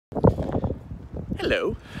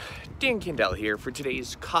Hello, Dan Candell here for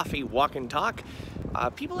today's Coffee Walk and Talk.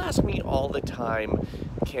 People ask me all the time,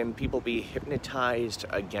 can people be hypnotized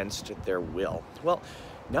against their will? Well,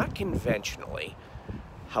 not conventionally.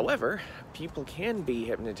 However, people can be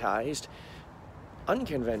hypnotized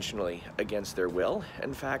unconventionally against their will.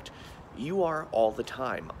 In fact, you are all the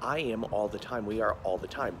time. I am all the time. We are all the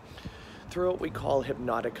time. Through what we call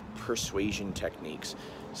hypnotic persuasion techniques.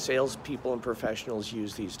 Salespeople and professionals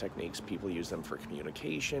use these techniques. People use them for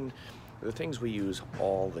communication. The things we use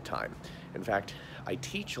all the time. In fact, I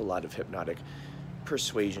teach a lot of hypnotic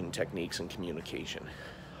persuasion techniques in communication.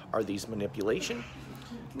 Are these manipulation?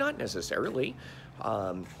 Not necessarily.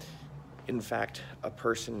 In fact, a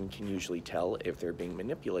person can usually tell if they're being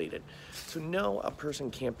manipulated. So no, a person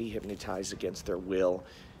can't be hypnotized against their will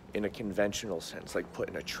in a conventional sense, like put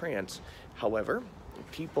in a trance. However,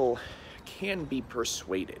 people can be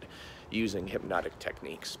persuaded using hypnotic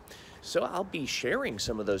techniques. So I'll be sharing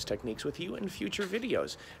some of those techniques with you in future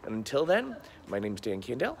videos. And until then, my name's Dan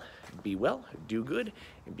Candell. Be well, do good,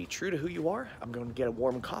 and be true to who you are. I'm going to get a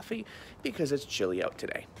warm coffee because it's chilly out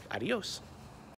today. Adios.